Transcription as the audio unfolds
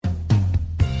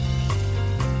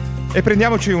E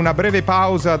prendiamoci una breve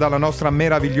pausa dalla nostra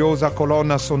meravigliosa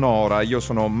colonna sonora. Io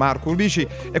sono Marco Urbici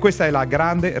e questa è la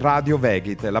Grande Radio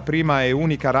Vegit, la prima e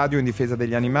unica radio in difesa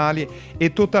degli animali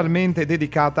e totalmente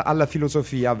dedicata alla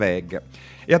filosofia veg.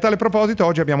 E a tale proposito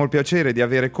oggi abbiamo il piacere di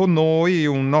avere con noi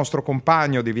un nostro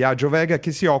compagno di viaggio veg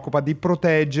che si occupa di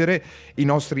proteggere i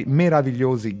nostri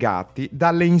meravigliosi gatti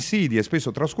dalle insidie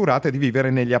spesso trascurate di vivere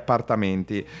negli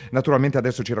appartamenti. Naturalmente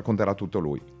adesso ci racconterà tutto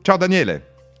lui. Ciao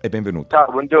Daniele! E benvenuto.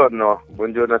 Ciao, buongiorno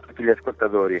a tutti gli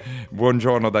ascoltatori.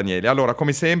 Buongiorno Daniele. Allora,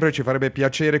 come sempre ci farebbe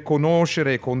piacere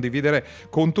conoscere e condividere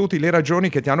con tutti le ragioni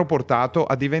che ti hanno portato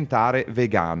a diventare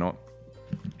vegano.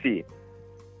 Sì,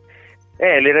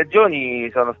 le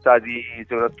ragioni sono stati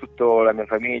soprattutto la mia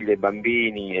famiglia, i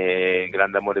bambini e il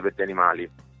grande amore per gli animali.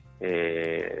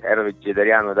 Ero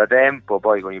vegetariano da tempo,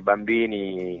 poi con i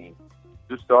bambini,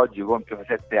 giusto oggi compiono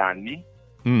 7 anni.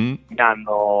 Mi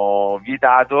hanno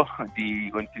vietato di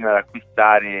continuare ad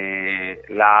acquistare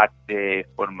latte,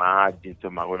 formaggi,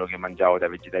 insomma quello che mangiavo da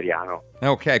vegetariano.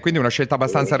 Ok, quindi una scelta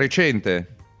abbastanza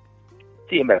recente.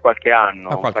 Sì, qualche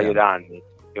anno, un paio d'anni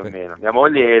più o meno. Mia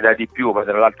moglie da di più, ma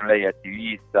tra l'altro lei è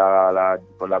attivista,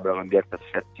 collabora con diverse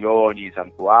associazioni,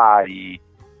 santuari,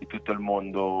 di tutto il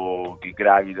mondo che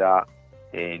gravita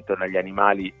intorno agli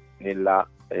animali nella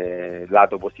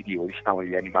lato positivo, diciamo,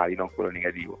 degli animali, non quello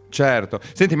negativo. Certo.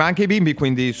 Senti, ma anche i bimbi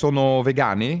quindi sono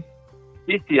vegani?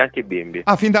 Sì, anche i bimbi.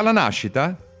 Ah, fin dalla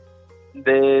nascita?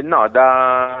 No,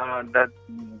 da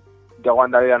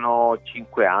quando avevano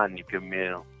 5 anni più o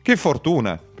meno. Che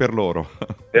fortuna per loro.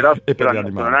 Però, e per gli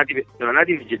animali. Sono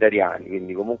nati vegetariani,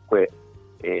 quindi comunque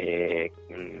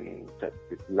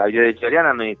la vita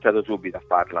vegetariana hanno iniziato subito a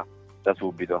farla, da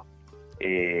subito.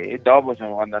 E dopo,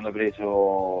 quando hanno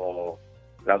preso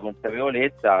la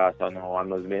consapevolezza,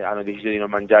 hanno deciso di non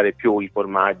mangiare più i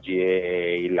formaggi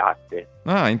e il latte.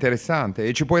 Ah, interessante.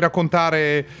 E ci puoi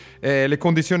raccontare le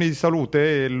condizioni di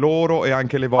salute loro e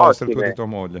anche le vostre, Ottime. tu e di tua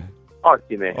moglie?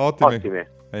 Ottime.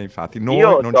 Infatti noi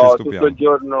Io non ci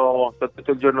stupiamo. Sto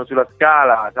tutto il giorno sulla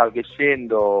scala, salgo e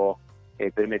scendo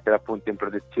per mettere appunto in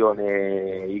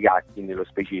protezione i gatti nello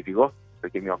specifico,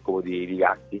 perché mi occupo di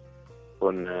gatti,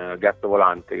 con Gatto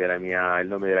Volante, che era il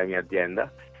nome della mia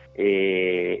azienda,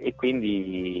 e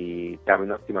quindi siamo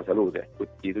in ottima salute,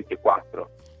 tutti e 4.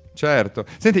 Certo.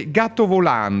 Senti, Gatto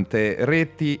Volante,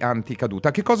 reti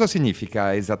anticaduta, che cosa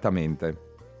significa esattamente?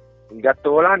 Il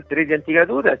Gatto Volante, reti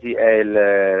anticaduta, sì, è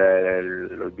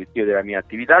l'obiettivo della mia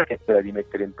attività, che è quella di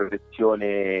mettere in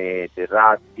protezione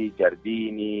terrazzi,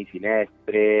 giardini,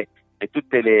 finestre e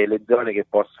tutte le zone che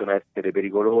possono essere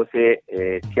pericolose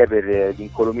sia per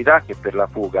l'incolumità che per la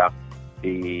fuga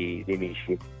dei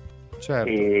nemici. Certo.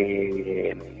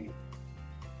 E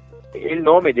il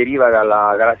nome deriva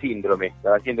dalla sindrome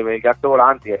del gatto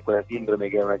volante, che è quella sindrome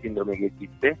che è una sindrome che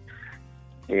esiste,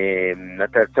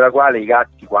 attraverso la quale i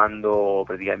gatti, quando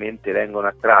praticamente vengono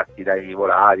attratti dai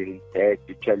volatili,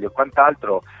 insetti, uccelli o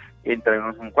quant'altro,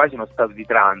 entrano in quasi uno stato di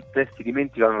trance, si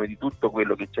dimenticano di tutto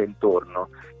quello che c'è intorno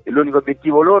e l'unico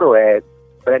obiettivo loro è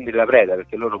prendere la preda,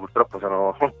 perché loro purtroppo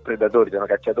sono predatori, sono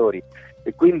cacciatori,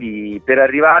 e quindi per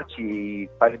arrivarci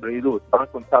farebbero di tutto,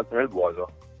 anche un salto nel vuoto,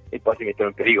 e poi si mettono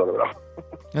in pericolo però.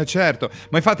 Certo,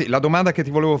 ma infatti la domanda che ti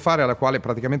volevo fare, alla quale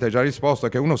praticamente hai già risposto, è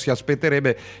che uno si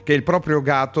aspetterebbe che il proprio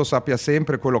gatto sappia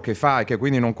sempre quello che fa e che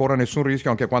quindi non corra nessun rischio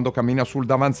anche quando cammina sul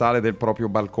davanzale del proprio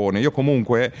balcone. Io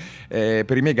comunque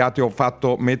per i miei gatti ho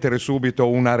fatto mettere subito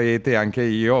una rete anche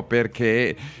io,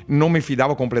 perché non mi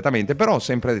fidavo completamente, però ho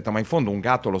sempre detto, ma in fondo un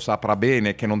gatto lo saprà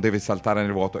bene che non deve saltare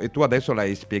nel vuoto, e tu adesso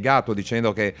l'hai spiegato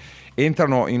dicendo che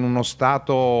entrano in uno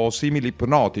stato simile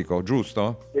ipnotico,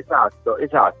 giusto? Esatto.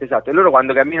 E loro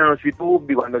quando camminano sui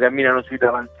tubi, quando camminano sui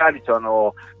davanzali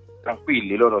sono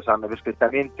tranquilli, loro sanno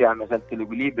perfettamente, hanno senso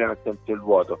l'equilibrio, hanno senso del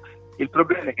vuoto. Il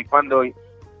problema è che quando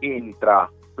entra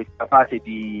questa fase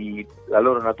di la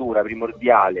loro natura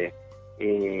primordiale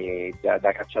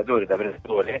da cacciatore, da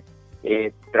predatore,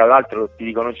 e tra l'altro ti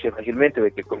riconosce facilmente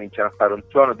perché cominciano a fare un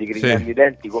suono di grignando i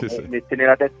denti, come se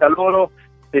nella testa loro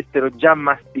stessero già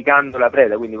masticando la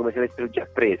preda, quindi come se l'avessero già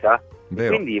presa.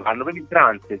 Quindi vanno proprio in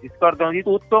trance, si scordano di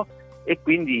tutto e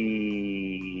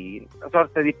quindi una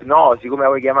sorta di ipnosi, come la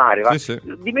vuoi chiamare,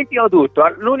 dimenticano tutto.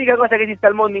 L'unica cosa che esiste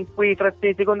al mondo in cui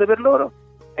frazioni di secondo per loro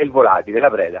è il volatile, la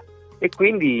preda, e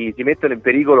quindi si mettono in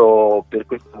pericolo per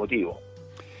questo motivo.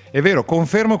 È vero,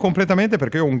 confermo completamente,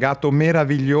 perché ho un gatto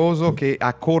meraviglioso che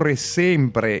accorre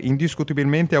sempre,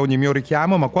 indiscutibilmente, a ogni mio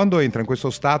richiamo, ma quando entra in questo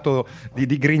stato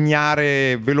di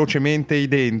grignare velocemente i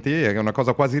denti, è una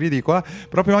cosa quasi ridicola,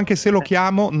 proprio anche se lo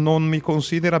chiamo non mi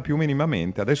considera più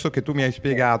minimamente. Adesso che tu mi hai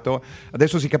spiegato,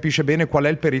 adesso si capisce bene qual è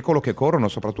il pericolo che corrono,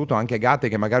 soprattutto anche gatti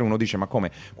che magari uno dice: ma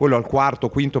come, quello al quarto,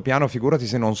 quinto piano, figurati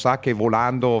se non sa che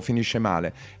volando finisce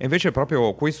male. E invece è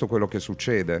proprio questo quello che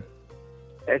succede.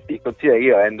 Eh sì, considera,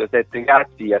 io avendo 7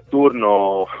 gatti a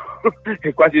turno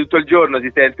quasi tutto il giorno si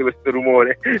sente questo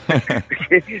rumore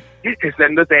perché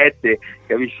essendo 7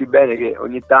 capisci bene che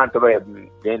ogni tanto poi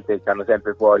ovviamente stanno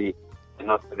sempre fuori, il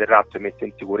nostro terrazzo è messo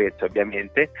in sicurezza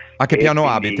ovviamente. A che piano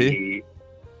abiti?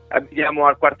 Abitiamo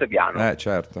al 4º piano.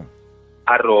 Certo.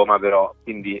 A Roma però,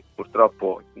 quindi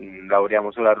purtroppo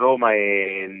lavoriamo solo a Roma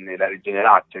e nella regione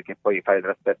Lazio, che poi fare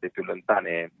trasferte più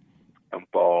lontane è un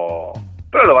po'...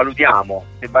 però lo valutiamo,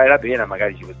 se vale la pena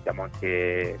magari ci possiamo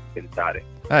anche pensare.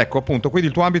 Ecco, appunto, quindi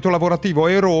il tuo ambito lavorativo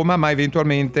è Roma, ma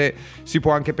eventualmente si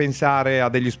può anche pensare a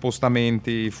degli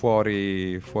spostamenti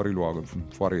fuori luogo,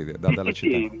 fuori dalla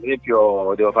città. Sì, per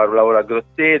esempio devo fare un lavoro a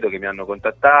Grosseto, che mi hanno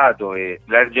contattato, e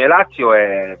la regione Lazio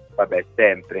è,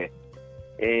 sempre,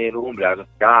 e l'Umbria, la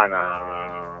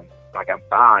Toscana, la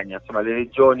Campania, insomma le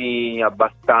regioni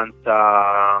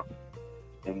abbastanza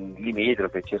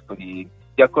limitrofe, cerco di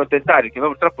accontentare, perché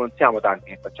purtroppo non siamo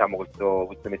tanti che facciamo questo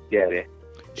mestiere.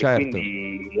 Certo. E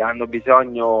quindi hanno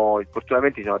bisogno,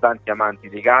 fortunatamente ci sono tanti amanti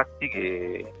dei gatti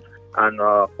che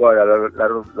hanno a cuore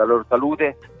la loro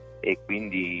salute, e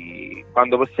quindi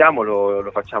quando possiamo lo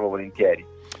facciamo volentieri.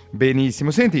 Benissimo.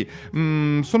 Senti,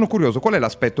 sono curioso, qual è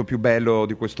l'aspetto più bello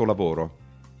di questo lavoro?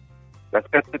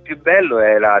 L'aspetto più bello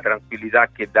è la tranquillità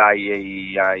che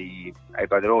dai ai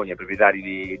padroni, ai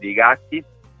proprietari dei gatti,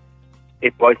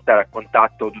 e poi stare a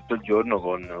contatto tutto il giorno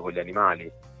con gli animali,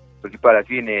 perché poi alla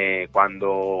fine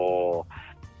quando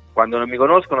non mi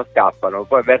conoscono scappano,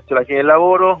 poi verso la fine del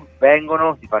lavoro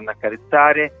vengono, si fanno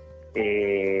accarezzare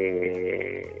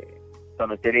e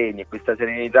sono sereni, e questa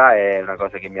serenità è una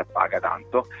cosa che mi appaga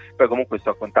tanto. Poi comunque sto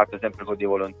a contatto sempre con dei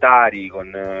volontari,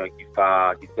 con chi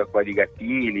si occupa di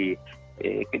gattili,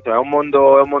 e quindi è un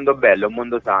mondo bello, è un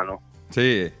mondo sano.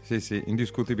 Sì,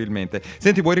 indiscutibilmente.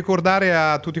 Senti, vuoi ricordare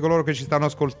a tutti coloro che ci stanno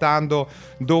ascoltando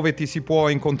dove ti si può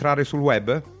incontrare sul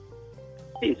web?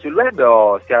 Sì, sul web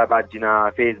ho sia la pagina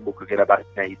Facebook che la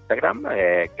pagina Instagram,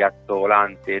 è Gatto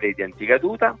Volante Rete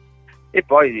Anticaduta, e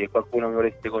poi se qualcuno mi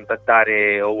volesse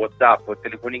contattare o WhatsApp o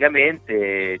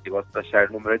telefonicamente ti posso lasciare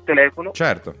il numero del telefono.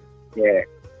 Certo. Che è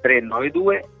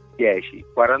 392 10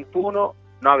 41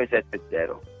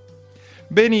 970.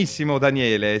 Benissimo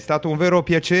Daniele, è stato un vero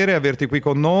piacere averti qui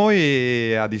con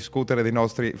noi a discutere dei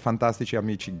nostri fantastici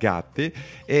amici gatti,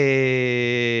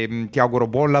 e ti auguro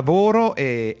buon lavoro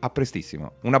e a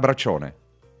prestissimo. Un abbraccione.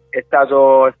 È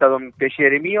stato un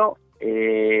piacere mio,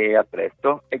 e a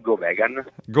presto, e go vegan.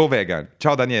 Go vegan.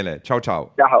 Ciao Daniele, ciao.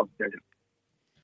 Ciao.